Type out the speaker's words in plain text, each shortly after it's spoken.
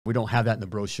We don't have that in the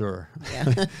brochure.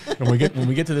 Yeah. when we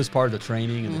get to this part of the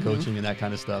training and the coaching and that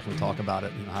kind of stuff, we talk about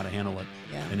it, how to handle it,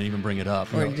 and then even bring it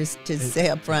up. Or just to say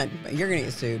up front, you're going to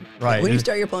get sued. Right. When you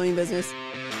start your plumbing business.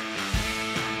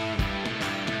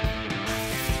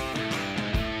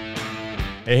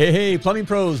 Hey, plumbing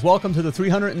pros, welcome to the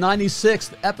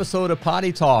 396th episode of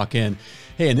Potty Talk. And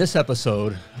hey, in this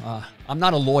episode, I'm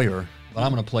not a lawyer, but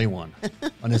I'm going to play one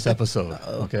on this episode.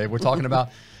 Okay, we're talking about,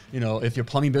 if your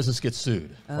plumbing business gets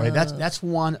sued, right? That's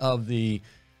one of the,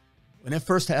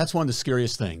 that's one of the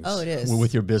scariest things. Oh, it is.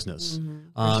 With your business.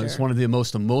 Sure. It's one of the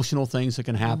most emotional things that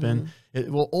can happen. It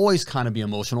will always kind of be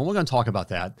emotional. We're going to talk about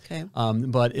that. Okay.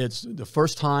 But it's the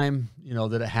first time,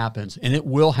 that it happens, and it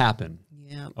will happen.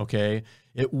 Yeah. Okay.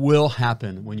 It will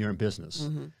happen when you're in business.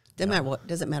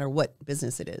 Doesn't matter what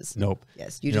business it is. Nope.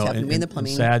 Yes. You just happen to be in the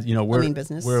plumbing, plumbing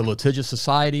business. We're a litigious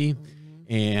society,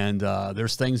 and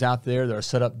there's things out there that are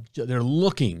set up. They're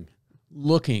looking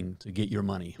to get your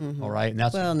money. All right. And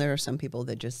that's and there are some people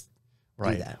that just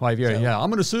do that. Well, I'm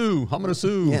going to sue. I'm going to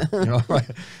sue. Yeah. Right.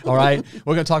 All right.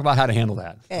 We're going to talk about how to handle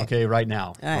that. Okay. Right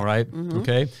now. All right.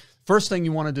 Okay. First thing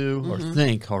you want to do or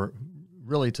think or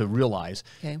really to realize,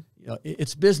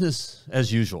 it's business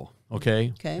as usual.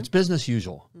 Okay. It's business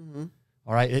usual.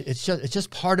 All right. It's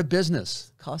just part of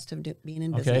business. Cost of being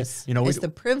in business. It's the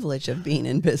privilege of being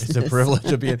in business. It's the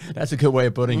privilege of being. That's a good way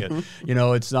of putting it.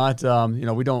 It's not.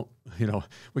 We don't.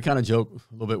 We kind of joke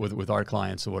a little bit with our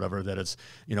clients or whatever that it's.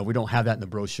 We don't have that in the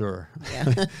brochure.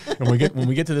 Yeah. when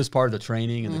we get to this part of the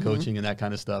training and the coaching and that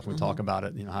kind of stuff, we talk about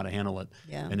it. How to handle it.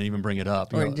 Yeah. And even bring it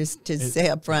up. Or just to say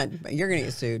up front, you're going to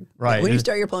get sued. Right. When you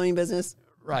start your plumbing business.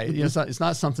 Right. It's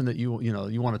not something that you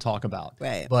want to talk about.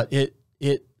 Right. But it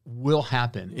will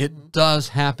happen. It does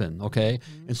happen. Okay.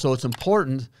 And so it's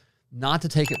important not to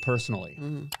take it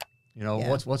personally.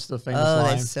 What's the famous line? Oh,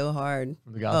 that's so hard.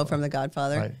 From the Godfather. From the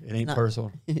Godfather. Right. It ain't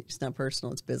personal. It's not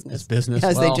personal. It's business. It's business.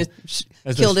 Because they just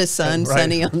killed his son,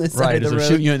 Sonny, on the side of the road.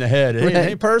 Shooting you in the head. It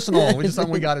ain't personal. It's just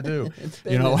something we got to do.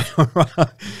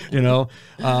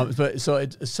 But so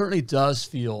it certainly does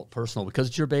feel personal because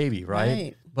it's your baby,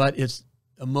 right? But it's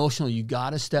emotional. You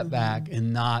got to step back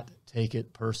and not take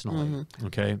it personally.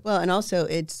 Okay. Well, and also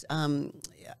it's I'm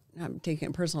taking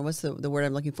it personal. What's the word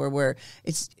I'm looking for? Where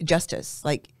it's justice.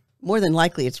 Like more than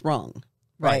likely it's wrong,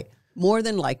 right? More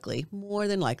than likely,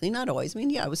 not always. I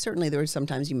mean, certainly there were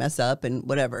sometimes you mess up and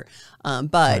whatever,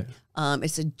 but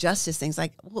it's a justice thing. It's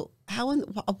like, well,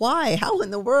 why, how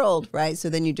in the world, right? So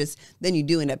then you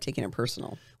do end up taking it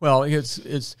personal. Well, it's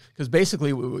because basically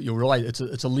you'll realize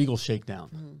it's a legal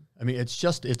shakedown. I mean,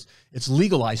 it's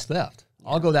legalized theft.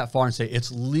 I'll go that far and say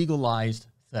it's legalized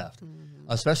theft,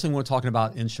 especially when we're talking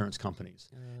about insurance companies,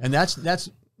 and that's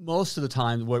most of the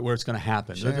time where it's going to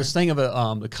happen. Sure. This thing of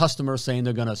the customer saying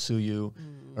they're going to sue you,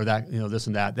 or that this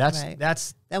and that. That's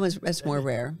more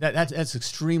rare. That's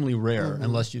extremely rare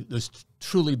unless there's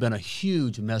truly been a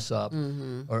huge mess up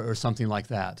or something like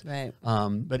that. Right.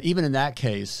 But even in that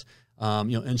case,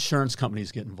 insurance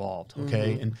companies get involved.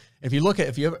 Okay. And if you look at,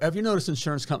 have you noticed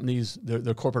insurance companies,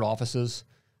 their corporate offices,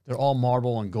 they're all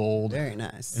marble and gold. Very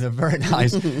nice. And they're very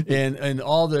nice. and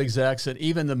all the execs and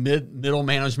even the middle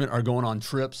management are going on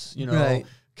trips,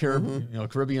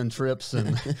 Caribbean trips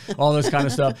and all this kind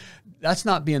of stuff. That's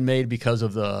not being made because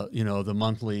of the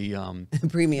monthly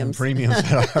premiums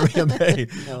that are being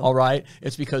paid. No. All right.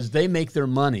 It's because they make their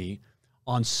money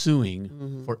on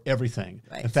suing for everything.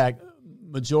 Right. In fact,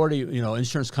 majority,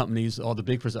 insurance companies, all the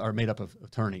big are made up of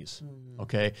attorneys.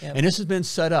 Okay. Yep. And this has been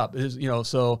set up,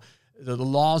 so the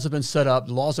laws have been set up.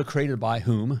 The laws are created by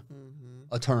whom?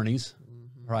 Attorneys,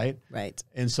 right? Right.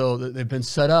 And so they've been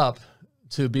set up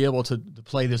to be able to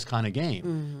play this kind of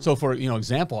game. So for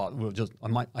example,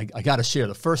 I got to share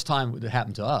the first time it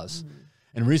happened to us,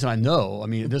 and the reason I know,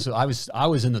 I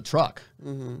was in the truck.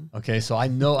 Okay, so I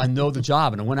know the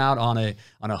job, and I went out on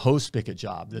a hose spigot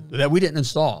job that we didn't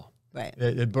install. Right.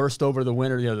 It burst over the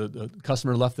winter. The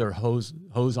customer left their hose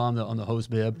on the hose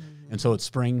bib, and so it's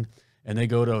spring. And they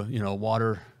go to,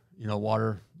 water,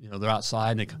 they're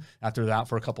outside, and after they're out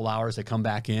for a couple hours, they come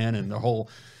back in, and their whole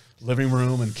living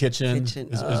room and kitchen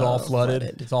is all flooded.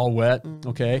 It's all wet,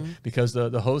 okay, because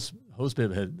the hose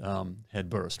bib had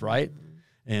burst, right?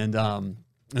 And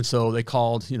so they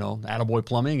called, Attaboy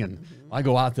Plumbing, and I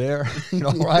go out there,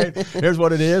 right? Here's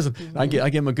what it is. I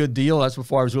give them a good deal. That's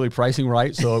before I was really pricing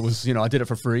right. So it was, I did it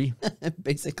for free.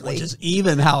 Basically. Which is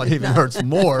even how it even hurts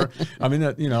more. I mean,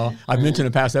 I've mentioned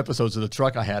in past episodes of the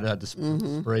truck I had the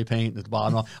spray paint at the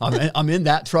bottom. I'm in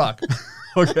that truck.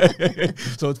 Okay.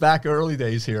 So it's back early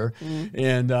days here.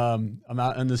 And I'm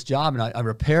out on this job, and I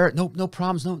repair it. No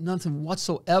problems, nothing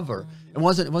whatsoever. It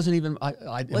wasn't even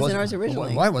it wasn't ours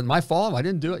originally. Why wasn't my fault? I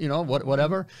didn't do it. You know,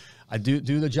 whatever. I do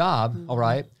the job. All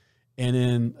right. And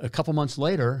then a couple months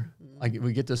later,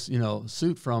 we get this, you know,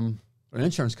 suit from an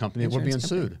insurance company. We're being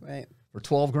sued for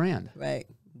 $12,000. Right.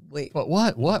 Wait. But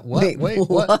what? Wait,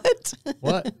 what?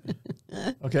 What?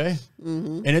 Okay.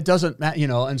 And it doesn't matter, you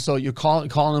know, and so you're calling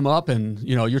them up, and,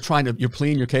 you know, you're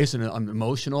pleading your case, and I'm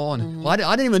emotional, and well,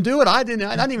 I didn't even do it. I didn't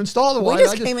even install the wire. We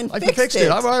just came and fixed it.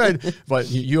 All right. But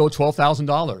you owe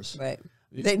 $12,000. Right.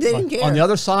 They didn't care. On the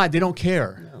other side, they don't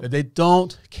care. No. They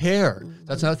don't care.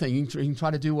 That's another thing. You can try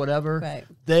to do whatever. Right.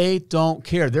 They don't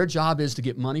care. Their job is to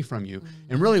get money from you.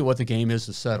 And really what the game is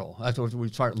to settle. That's what we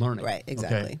start learning. Right,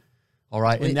 exactly. Okay? All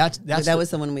right. And that was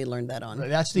the one we learned that on.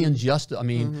 That's the injustice. I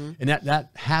mean, and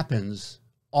that happens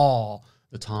all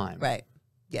the time. Right.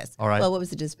 Yes. All right. Well, what was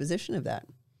the disposition of that?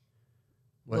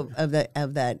 Well, of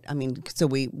that, I mean, so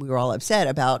we were all upset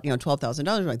about, you know,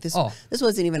 $12,000. Like this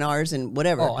wasn't even ours, and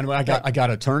whatever. Oh, and I got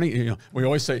an attorney. You know, we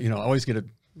always say, you know, I always get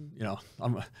you know,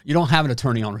 you don't have an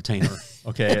attorney on retainer.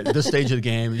 Okay, at this stage of the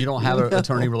game, you don't have an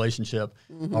attorney relationship.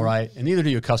 All right, and neither do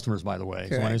your customers, by the way.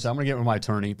 Correct. So when I say I'm going to get with my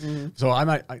attorney, so I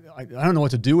don't know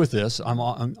what to do with this.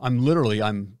 I'm literally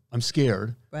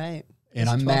scared. Right. And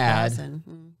I'm mad.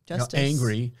 You know,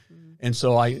 angry. And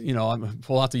so I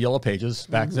pull out the yellow pages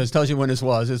back. This tells you when this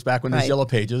was. It's back when there's yellow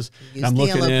pages. And I'm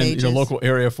looking in the local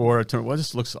area for it. Well,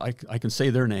 this looks like I can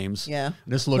say their names. Yeah. And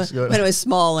this looks good. But it was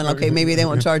small, and okay, maybe they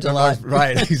won't charge a lot.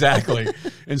 Right, exactly.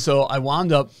 And so I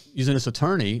wound up using this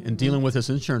attorney and dealing with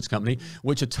this insurance company,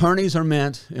 which attorneys are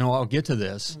meant, you know, I'll get to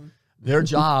this. Their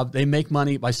job, they make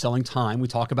money by selling time. We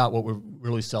talk about what we're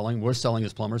really selling. We're selling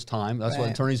as plumbers time. That's what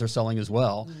attorneys are selling as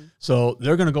well. So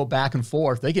they're going to go back and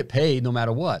forth. They get paid no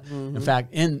matter what. In fact,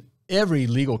 in every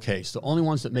legal case, the only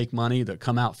ones that make money, that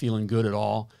come out feeling good at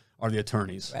all, are the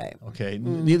attorneys. Right. Okay.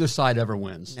 Neither side ever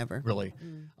wins. Never. Really.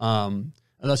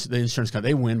 Unless the insurance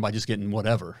company, they win by just getting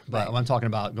whatever. But I'm talking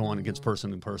about going against person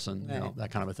to person, you know,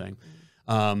 that kind of a thing.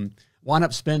 Wound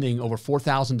up spending over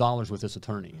 $4,000 with this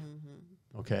attorney.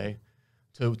 Okay.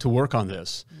 To work on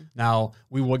this. Now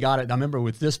we got it. I remember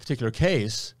with this particular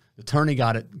case, the attorney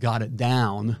got it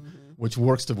down, which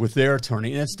works with their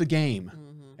attorney, and it's the game.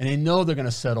 And they know they're going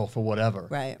to settle for whatever.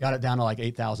 Right. Got it down to like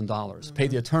 $8,000. Paid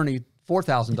the attorney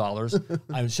 $4,000.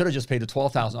 I should have just paid the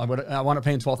 $12,000. I wound up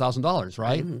paying $12,000.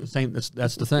 Right. Same.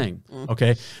 That's the thing.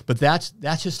 Okay. But that's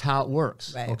just how it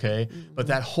works. Right. Okay. But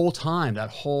that whole time,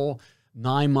 that whole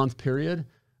 9-month period,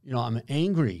 you know, I'm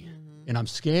angry. And I'm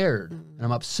scared, and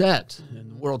I'm upset,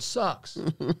 and the world sucks,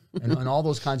 and all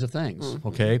those kinds of things.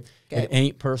 Okay? It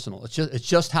ain't personal. It's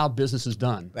just how business is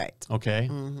done. Right. Okay.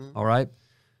 All right.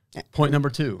 Point number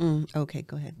 2. Okay,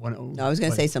 go ahead. No, I was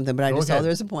going to say something, but I just saw there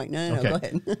was a point. No, go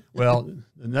ahead. Well,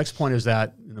 the next point is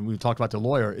that, and we talked about the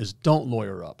lawyer, is don't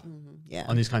lawyer up. Yeah.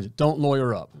 On these kinds of, don't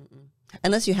lawyer up.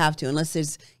 Unless you have to, unless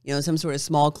there's, you know, some sort of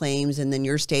small claims, and then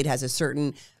your state has a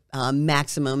certain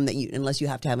maximum that unless you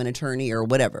have to have an attorney or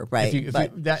whatever, right?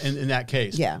 In that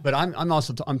case, yeah. But I'm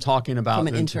also talking about from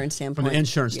an insurance standpoint. From an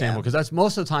insurance standpoint, because that's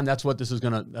most of the time that's what this is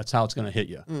gonna. That's how it's gonna hit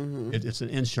you. It's an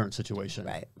insurance situation,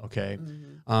 right? Okay,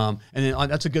 and then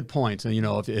that's a good point. And you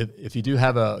know, if you do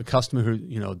have a customer who,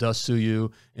 you know, does sue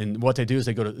you, and what they do is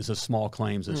they go to, it's a small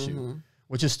claims issue,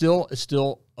 which is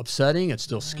still upsetting. It's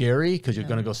still scary because you're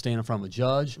going to go stand in front of a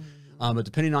judge. But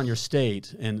depending on your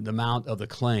state and the amount of the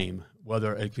claim,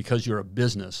 whether because you're a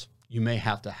business, you may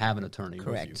have to have an attorney.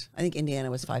 Correct. With you. I think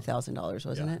Indiana was $5,000,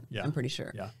 wasn't it? Yeah. I'm pretty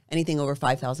sure. Yeah. Anything over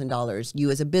 $5,000,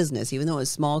 you as a business, even though it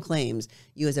was small claims,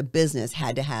 you as a business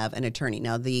had to have an attorney.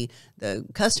 Now the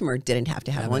customer didn't have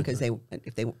to have one because they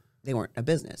weren't a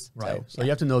business. Right. So you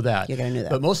have to know that. You got to know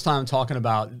that. But most of the time I'm talking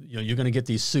about, you know, you're going to get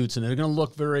these suits and they're going to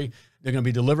look they're going to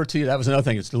be delivered to you. That was another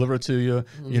thing. It's delivered to you,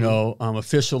 you know,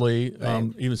 officially,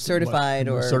 even certified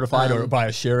or by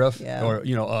a sheriff or,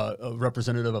 you know, a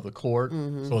representative of the court.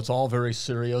 So it's all very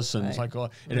serious, and it's like,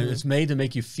 and it's made to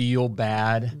make you feel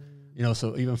bad, you know,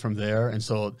 so even from there. And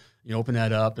so you open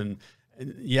that up and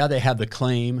yeah, they have the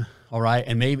claim. All right.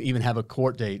 And maybe even have a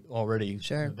court date already.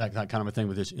 Sure. That kind of a thing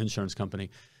with this insurance company.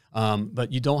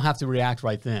 But you don't have to react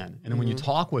right then. And then when you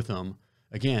talk with them,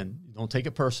 again, don't take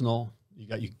it personal.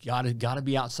 You got to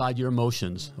be outside your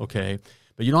emotions, okay?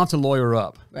 But you don't have to lawyer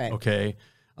up, right? Okay,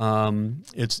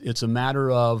 it's a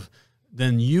matter of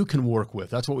then you can work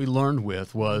with. That's what we learned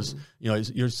with was you know,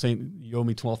 you're saying you owe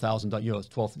me $12,000. You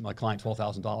owe my client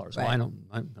 $12,000. Right. Well,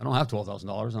 I don't have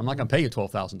 $12,000. I'm not going to pay you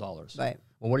 $12,000. Right.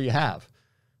 Well, what do you have?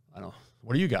 I don't.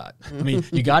 What do you got? I mean,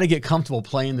 you got to get comfortable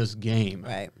playing this game.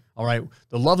 Right. All right.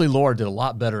 The lovely Laura did a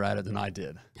lot better at it than I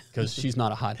did because she's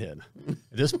not a hothead. At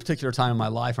this particular time in my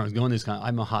life, I was going this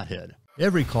I'm a hothead.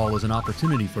 Every call is an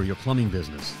opportunity for your plumbing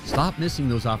business. Stop missing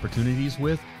those opportunities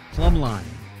with Plumbline.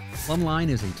 Plumbline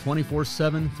is a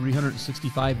 24/7,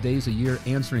 365 days a year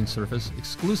answering service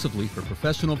exclusively for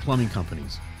professional plumbing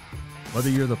companies. Whether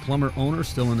you're the plumber owner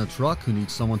still in the truck who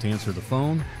needs someone to answer the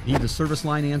phone, need the service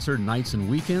line answered nights and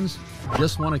weekends, or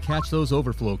just want to catch those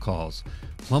overflow calls,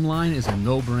 Plumbline is a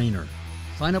no-brainer.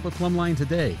 Sign up with Plumbline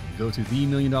today. Go to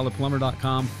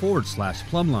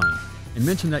themilliondollarplumber.com/Plumbline and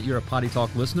mention that you're a Potty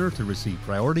Talk listener to receive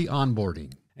priority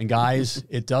onboarding. And guys,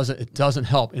 it doesn't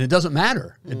help, and it doesn't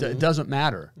matter. It doesn't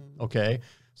matter. Okay,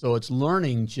 so it's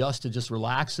learning just to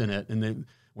relax in it. And then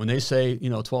when they say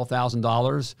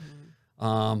 $12,000,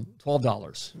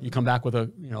 $12, you come back with a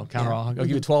counter. I'll give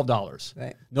you $12.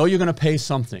 Right. No, you're going to pay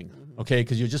something. Okay,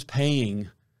 because you're just paying.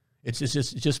 It's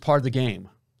just part of the game.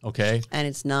 Okay, and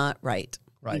it's not right.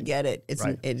 Right. You get it. It's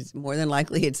it's more than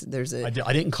likely there's a. I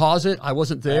didn't cause it. I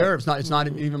wasn't there. Right. It's not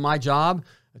even my job.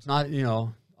 It's not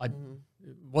it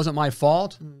wasn't my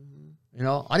fault. I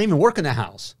didn't even work in the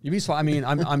house.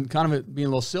 I'm kind of being a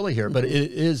little silly here, but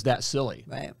it is that silly.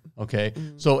 Right. Okay.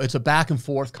 So it's a back and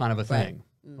forth kind of a thing.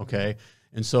 Right. Okay.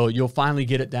 And so you'll finally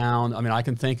get it down. I mean, I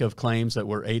can think of claims that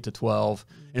were 8 to 12,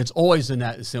 and it's always in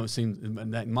that. It seems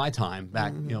in my time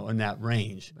back, in that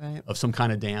range of some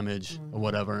kind of damage or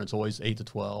whatever. And it's always 8 to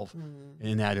 12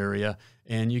 in that area,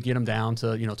 and you get them down to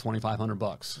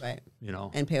 $2,500, right?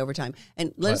 And pay overtime.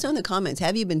 And let us know in the comments: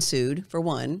 have you been sued for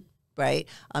one? Right?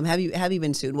 Have you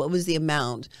been sued? What was the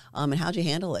amount? And how'd you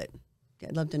handle it?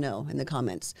 I'd love to know in the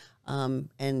comments.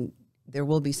 And there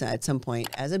will be at some point,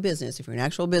 as a business, if you're an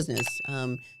actual business,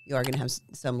 you are going to have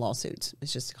some lawsuits.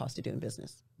 It's just the cost of doing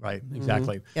business. Right,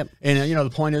 exactly. Yep. And the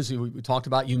point is, we talked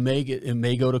about it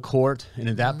may go to court, and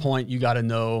at that point, you got to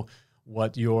know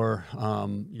what your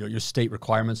state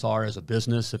requirements are as a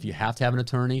business. If you have to have an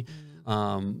attorney, a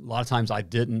lot of times I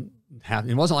didn't have.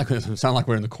 It wasn't like it sounded like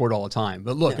we're in the court all the time.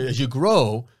 But look, as you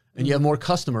grow and you have more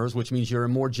customers, which means you're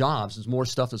in more jobs, there's more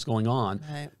stuff that's going on.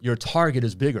 Right. Your target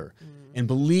is bigger. And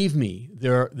believe me,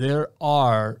 there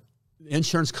are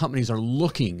insurance companies are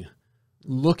looking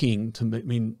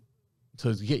to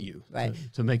get you, right,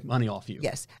 to make money off you.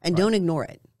 Yes, and don't ignore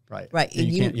it. Right, right.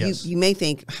 You may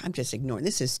think, I'm just ignoring.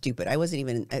 This is stupid. I wasn't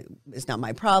even. It's not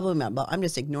my problem. I'm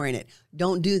just ignoring it.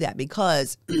 Don't do that,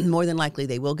 because more than likely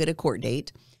they will get a court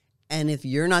date. And if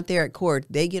you're not there at court,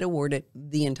 they get awarded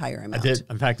the entire amount. I did.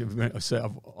 In fact, I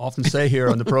often say here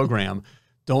on the program,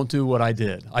 don't do what I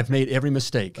did. I've made every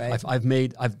mistake. Right.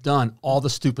 I've done all the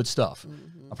stupid stuff.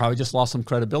 I probably just lost some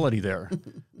credibility there,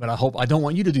 but I don't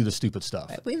want you to do the stupid stuff.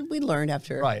 Right. We learned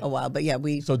after a while, but yeah,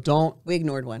 we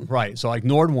ignored one. Right. So I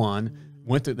ignored one.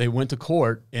 They went to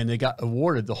court, and they got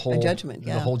awarded the whole judgment.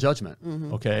 The whole judgment.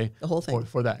 Okay. The whole thing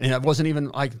for that, and it wasn't even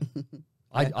like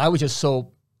I was just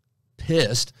so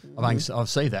pissed. I'll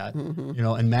say that,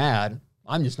 and mad.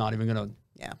 I'm just not even gonna.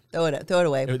 Yeah, throw it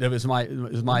away. It was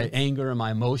my anger and my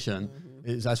emotion.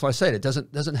 That's why I said it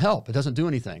doesn't help. It doesn't do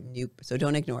anything. Nope. So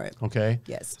don't ignore it. Okay.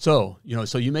 Yes. So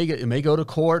so it may go to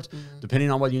court, depending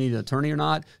on whether you need an attorney or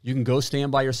not. You can go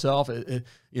stand by yourself. When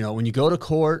you go to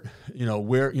court,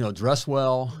 wear dress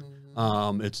well.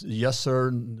 It's yes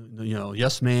sir,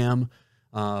 yes ma'am.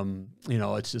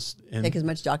 It's just take as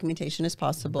much documentation as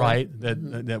possible. Right.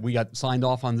 That we got signed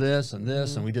off on this and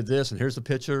this, and we did this, and here's the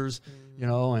pictures,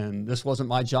 and this wasn't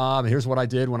my job, and here's what I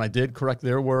did when I did correct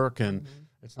their work, and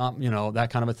it's not, that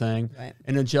kind of a thing. Right.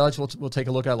 And the judge will take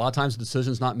a look at it. A lot of times the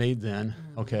decision's not made then.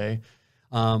 Okay.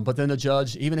 But then the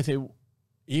judge, even if the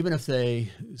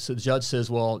judge says,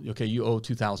 well, okay, you owe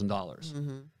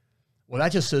 $2,000. Well,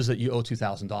 that just says that you owe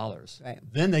 $2,000. Right.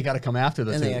 Then they got to come after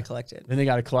the. Then they got to collect it. Then they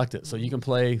got to collect it. So you can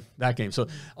play that game. So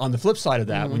on the flip side of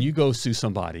that, when you go sue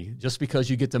somebody, just because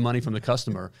you get the money from the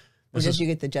customer, you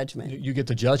get the judgment. You get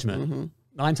the judgment.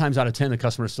 9 times out of 10, the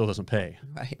customer still doesn't pay.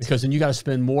 Right. Because then you got to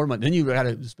spend more money. Then you got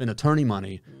to spend attorney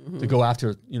money to go after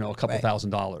a couple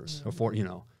 $1,000 or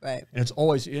Right. And it's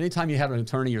always, anytime you have an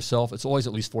attorney yourself, it's always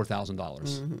at least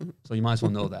 $4,000. So you might as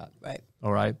well know that. Right.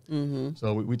 All right.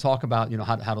 So we talk about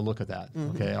how to look at that.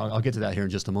 Okay. I'll get to that here in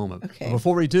just a moment. Okay. But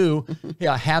before we do, hey,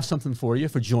 I have something for you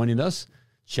for joining us.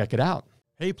 Check it out.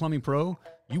 Hey, Plumbing Pro,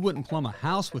 you wouldn't plumb a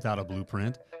house without a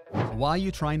blueprint. So why are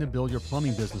you trying to build your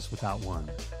plumbing business without one?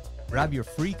 Grab your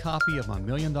free copy of my $1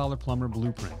 Million Plumber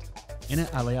Blueprint. In it,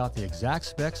 I lay out the exact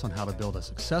specs on how to build a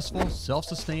successful,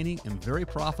 self-sustaining, and very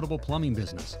profitable plumbing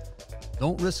business.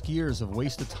 Don't risk years of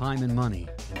wasted time and money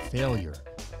and failure.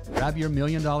 Grab your $1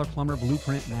 Million Plumber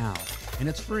Blueprint now, and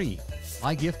it's free.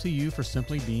 My gift to you for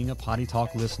simply being a Potty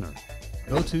Talk listener.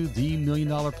 Go to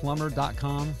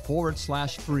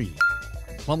themilliondollarplumber.com/free.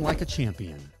 Plumb like a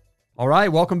champion. All right,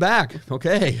 welcome back.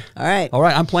 Okay. All right. All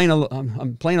right, I'm playing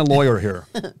a lawyer here.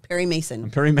 Perry Mason. I'm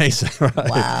Perry Mason. Right.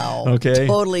 Wow. Okay.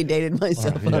 Totally dated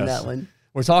myself on Yes. that one.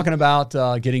 We're talking about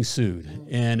getting sued,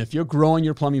 and if you're growing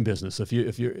your plumbing business, if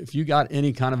you got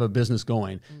any kind of a business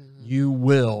going, you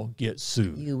will get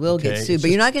sued. You will get sued, but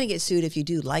you're not going to get sued if you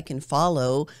do like and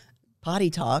follow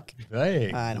Potty Talk.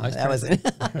 Hey, I don't nice know. That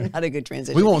wasn't not a good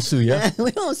transition. We won't sue you.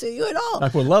 We won't sue you at all.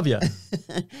 Like, we'll love you.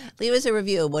 Leave us a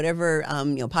review, whatever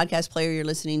podcast player you're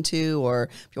listening to, or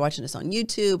if you're watching us on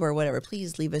YouTube or whatever.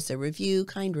 Please leave us a review,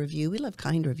 kind review. We love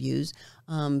kind reviews.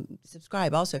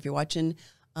 Subscribe also if you're watching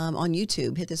on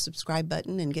YouTube. Hit the subscribe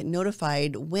button and get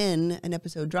notified when an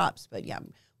episode drops. But yeah,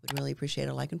 would really appreciate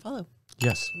a like and follow.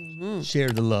 Yes, share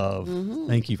the love.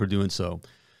 Thank you for doing so.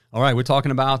 All right, we're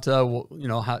talking about how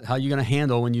you're going to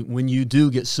handle when you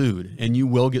do get sued, and you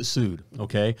will get sued,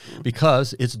 okay?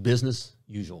 Because it's business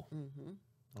usual.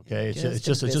 Okay, it's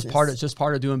just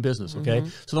part of doing business. Okay,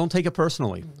 so don't take it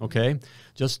personally. Okay,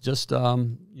 just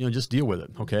deal with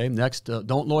it. Okay. Next,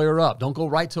 don't lawyer up. Don't go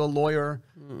right to a lawyer.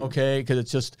 Okay, because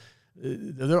it's just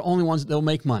they're the only ones that'll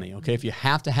make money. Okay, if you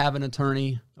have to have an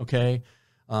attorney. Okay,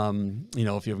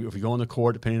 if you go into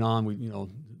court, depending on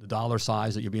the dollar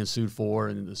size that you're being sued for,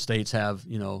 and the states have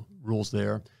rules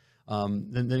there.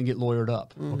 Then get lawyered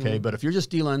up, okay? But if you're just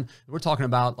dealing, we're talking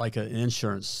about like an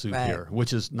insurance suit here,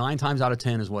 which is 9 times out of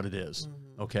 10 is what it is,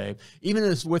 okay? Even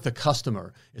if it's with a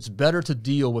customer, it's better to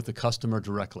deal with the customer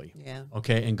directly,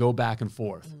 okay, and go back and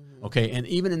forth, okay? And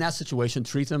even in that situation,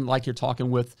 treat them like you're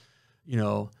talking with,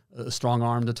 a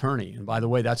strong-armed attorney. And by the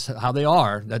way, that's how they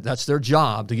are. That's their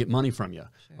job, to get money from you,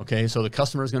 okay? So the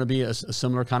customer is going to be a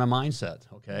similar kind of mindset,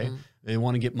 okay? They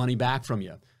want to get money back from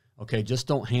you. Okay, just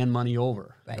don't hand money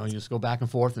over. You just go back and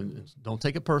forth, and don't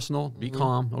take it personal. Be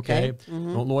calm, okay?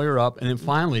 Don't lawyer up. And then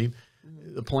finally,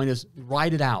 the point is,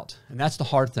 write it out. And that's the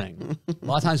hard thing. A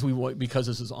lot of times because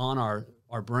this is on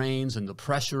our brains and the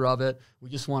pressure of it, we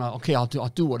just want to, okay, I'll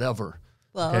do whatever.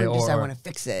 Well, okay? I want to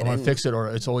fix it. I want to fix it, or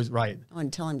it's always right. I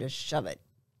want to tell him to shove it.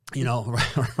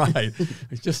 Right.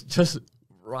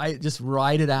 just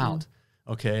write it out.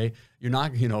 Okay, you're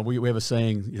not. We have a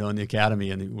saying, in the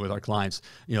academy and with our clients.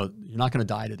 You're not going to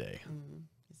die today.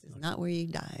 This is not where you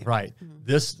die. Right.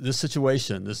 This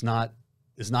situation is not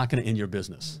going to end your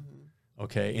business.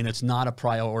 Okay, and it's not a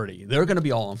priority. They're going to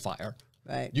be all on fire.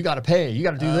 Right. You got to pay. You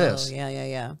got to do this.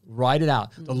 Yeah. Write it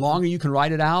out. The longer you can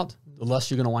write it out, the less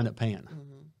you're going to wind up paying.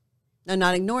 No,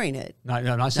 not ignoring it. Not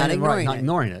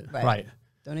ignoring it. Right.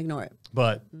 Don't ignore it.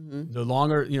 But the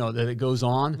longer that it goes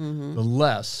on, the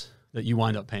less that you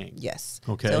wind up paying. Yes.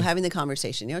 Okay. So having the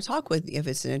conversation, talk with, if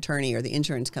it's an attorney or the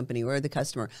insurance company or the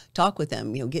customer, talk with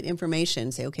them, get information,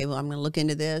 say, okay, well, I'm going to look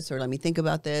into this, or let me think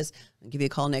about this, I'll give you a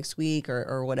call next week,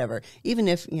 or whatever. Even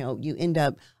if, you end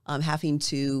up having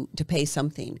to pay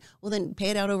something, well, then pay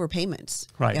it out over payments.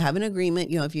 Right. You have an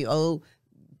agreement, if you owe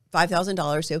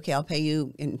 $5,000, say, okay, I'll pay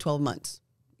you in 12 months.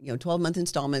 12-month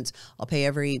installments, I'll pay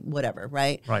every whatever,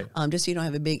 right? Right. Just so you don't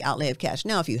have a big outlay of cash.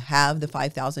 Now, if you have the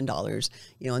 $5,000,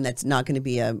 and that's not going to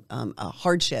be a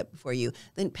hardship for you,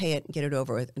 then pay it, get it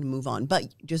over with, and move on. But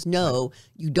just know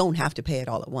you don't have to pay it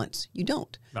all at once. You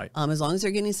don't. Right. As long as they're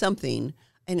getting something.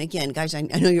 And again, guys, I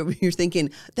know you're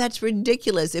thinking, that's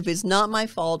ridiculous. If it's not my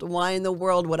fault, why in the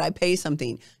world would I pay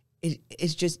something?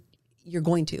 It's just, you're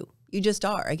going to. You just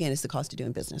are. Again, it's the cost of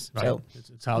doing business. Right. So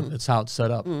it's how it's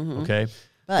set up. Okay.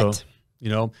 But,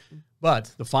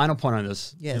 but the final point on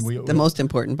this, yes, the most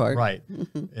important part, right,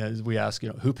 is we ask,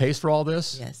 who pays for all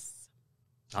this? Yes.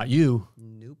 Not you.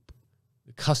 Nope.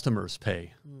 The customers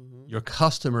pay. Your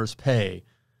customers pay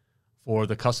for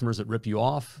the customers that rip you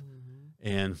off,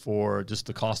 and for just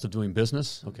the cost of doing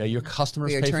business. Okay. Your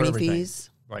customers pay for everything.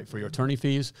 Fees. Right, for your attorney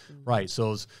fees. Right,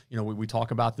 so we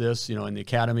talk about this, in the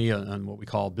academy on what we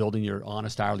call building your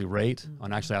honest hourly rate,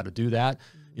 on actually how to do that.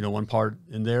 One part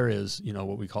in there is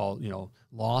what we call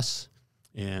loss,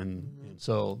 and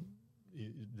so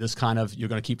this kind of, you're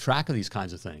going to keep track of these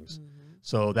kinds of things.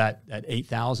 So that at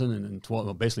 $8,000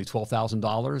 and basically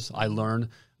 $12,000, I learned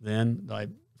then I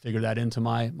figure that into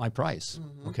my price.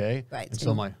 Okay, right, and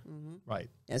so right.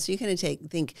 Yeah, so you kind of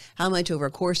think, how much over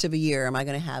a course of a year am I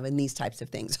going to have in these types of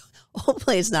things?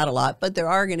 Hopefully it's not a lot, but there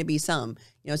are going to be some.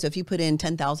 So if you put in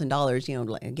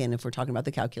 $10,000, again, if we're talking about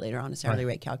the calculator, honest hourly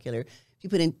rate calculator, if you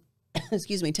put in,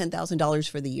 $10,000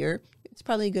 for the year, it's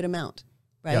probably a good amount,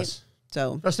 right? Yes.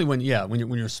 So especially when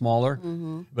you're smaller,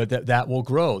 but that will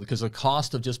grow because the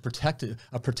cost of just protection.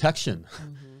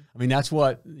 I mean, that's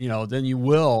what, then you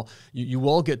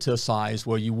will get to a size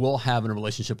where you will have a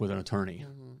relationship with an attorney.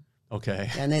 Okay.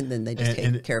 And then they just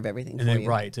take care of everything for you.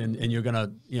 Right. And you're going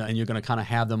to, and you're going to kind of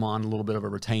have them on a little bit of a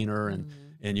retainer, and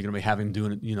and you're going to be having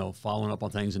doing, following up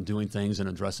on things and doing things and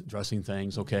addressing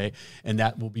things, okay? And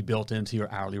that will be built into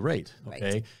your hourly rate,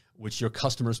 okay? Right. Which your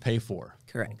customers pay for.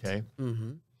 Correct. Okay.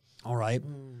 Mm-hmm. All right.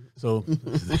 So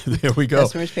there we go.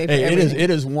 Customers pay for everything.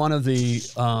 It is one of the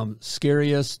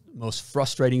scariest, most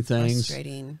frustrating things.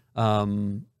 Frustrating.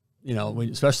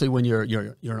 Especially when you're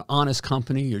an honest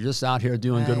company, you're just out here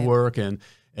doing good work, and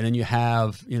then you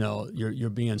have, you're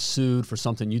being sued for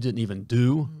something you didn't even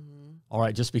do. All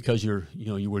right, just because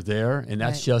you were there, and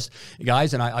that's just,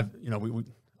 guys. And I've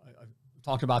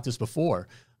talked about this before.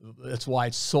 That's why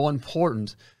it's so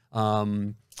important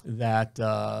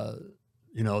that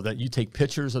that you take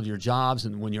pictures of your jobs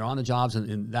and when you're on the jobs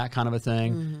and that kind of a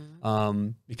thing,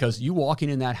 because you walking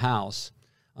in that house,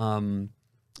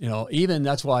 even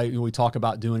that's why we talk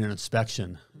about doing an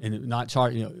inspection and not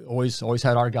charge. Always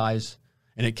had our guys,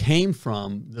 and it came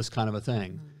from this kind of a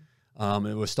thing.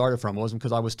 It was started from, it wasn't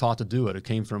because I was taught to do it. It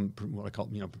came from what I call,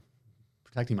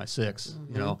 protecting my six.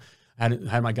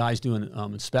 Had my guys doing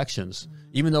inspections,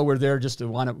 even though we're there just to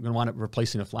wind up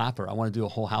replacing a flapper. I want to do a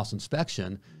whole house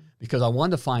inspection because I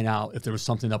wanted to find out if there was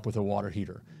something up with a water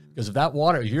heater. Because if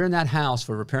you're in that house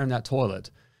for repairing that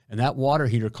toilet, and that water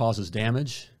heater causes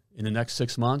damage in the next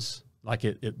 6 months, like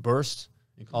it bursts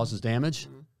and causes damage,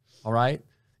 all right,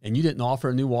 and you didn't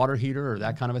offer a new water heater or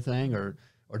that kind of a thing, or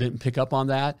didn't pick up on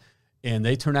that, and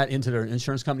they turn that into their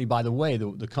insurance company. By the way,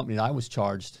 the company that I was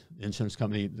charged, the insurance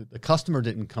company, the customer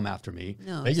didn't come after me.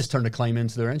 No. They just turned the claim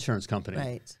into their insurance company.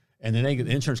 Right. And then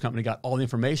the insurance company got all the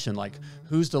information, like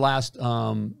who's the last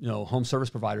home service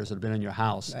providers that have been in your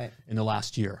house in the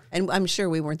last year. And I'm sure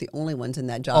we weren't the only ones in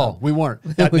that job. Oh, we weren't.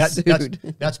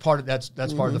 That's part of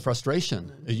the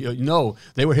frustration.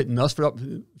 They were hitting us for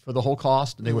the whole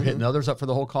cost. They were hitting others up for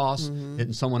the whole cost,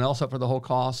 hitting someone else up for the whole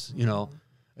cost.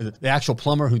 The actual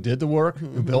plumber who did the work,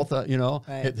 who built the,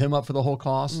 hit him up for the whole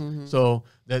cost. So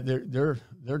that they're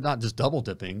not just double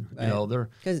dipping.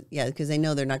 They're because they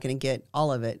know they're not going to get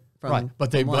all of it. But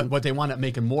they wind up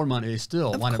making more money. They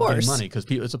still wind up getting money because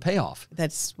it's a payoff.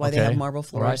 That's why they have marble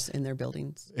floors in their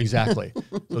buildings. Exactly.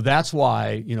 So that's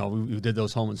why we did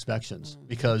those home inspections,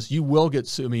 because you will get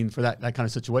sued. I mean, for that kind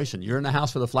of situation, you're in the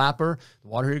house for the flapper, the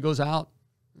water heater goes out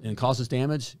and causes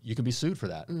damage, you can be sued for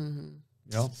that.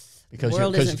 Because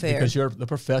you're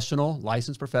the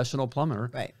licensed professional plumber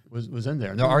was in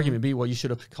there. And their argument would be, well, you should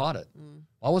have caught it. Well,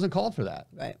 I wasn't called for that.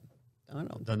 Right. I don't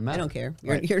know. Doesn't matter. I don't care.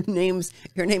 Your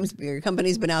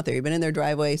company's been out there. You've been in their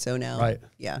driveway, so now,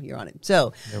 you're on it.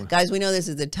 So, guys, we know this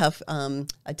is a tough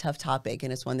topic,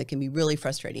 and it's one that can be really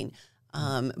frustrating.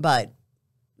 But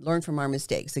learn from our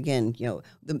mistakes. Again,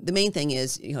 the main thing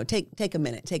is, take a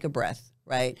minute, take a breath.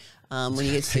 Right. When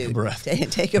you get sued,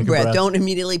 take a breath. Don't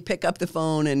immediately pick up the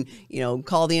phone and,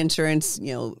 call the insurance,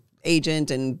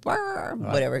 agent and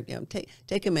whatever,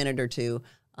 take a minute or two,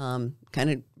 kind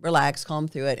of relax, calm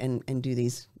through it and do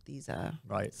these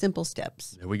simple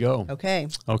steps. There we go. Okay.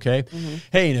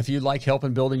 Hey, and if you'd like help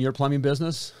in building your plumbing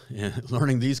business and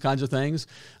learning these kinds of things,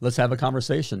 let's have a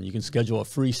conversation. You can schedule a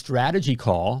free strategy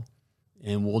call,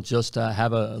 and we'll just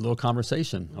have a little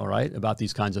conversation, all right, about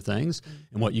these kinds of things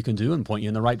and what you can do and point you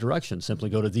in the right direction. Simply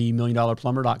go to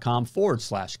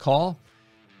themilliondollarplumber.com/call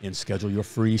and schedule your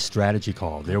free strategy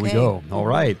call. There we go. All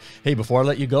right. Hey, before I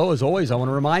let you go, as always, I want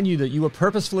to remind you that you were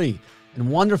purposefully and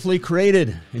wonderfully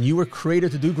created, and you were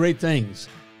created to do great things.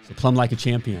 So plumb like a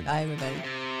champion. Bye, everybody.